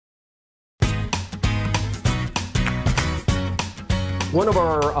One of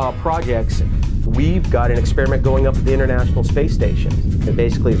our projects, we've got an experiment going up at the International Space Station. It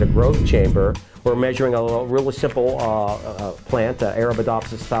basically is a growth chamber. We're measuring a really simple plant,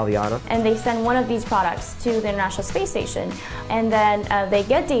 Arabidopsis thaliana. And they send one of these products to the International Space Station, and then they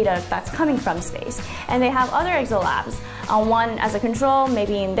get data that's coming from space. And they have other ExoLabs, one as a control,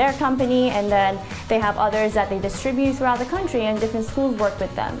 maybe in their company, and then they have others that they distribute throughout the country, and different schools work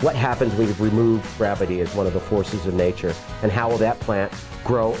with them. What happens when you remove gravity as one of the forces of nature, and how will that plant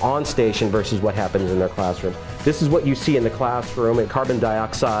grow on station versus what happens in their classroom? This is what you see in the classroom: a carbon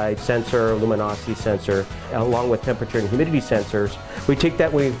dioxide sensor, luminosity sensor, along with temperature and humidity sensors. We take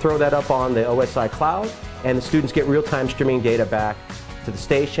that, we throw that up on the OSI cloud, and the students get real-time streaming data back to the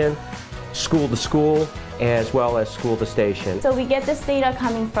station, school to school, as well as school to station. So we get this data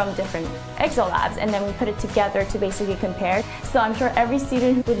coming from different ExoLabs, and then we put it together to basically compare. So I'm sure every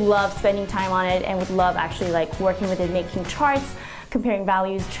student would love spending time on it and would love actually like working with it, making charts, comparing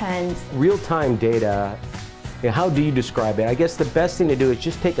values, trends. Real-time data, how do you describe it? I guess the best thing to do is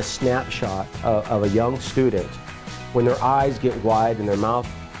just take a snapshot of a young student when their eyes get wide and their mouth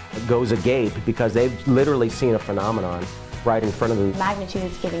goes agape because they've literally seen a phenomenon right in front of them. Magnitude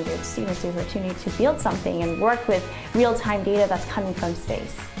is giving the students the opportunity to build something and work with real-time data that's coming from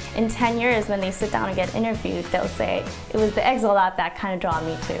space. In 10 years, when they sit down and get interviewed, they'll say, it was the ExoLab that kind of drew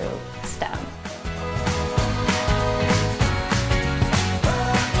me to STEM.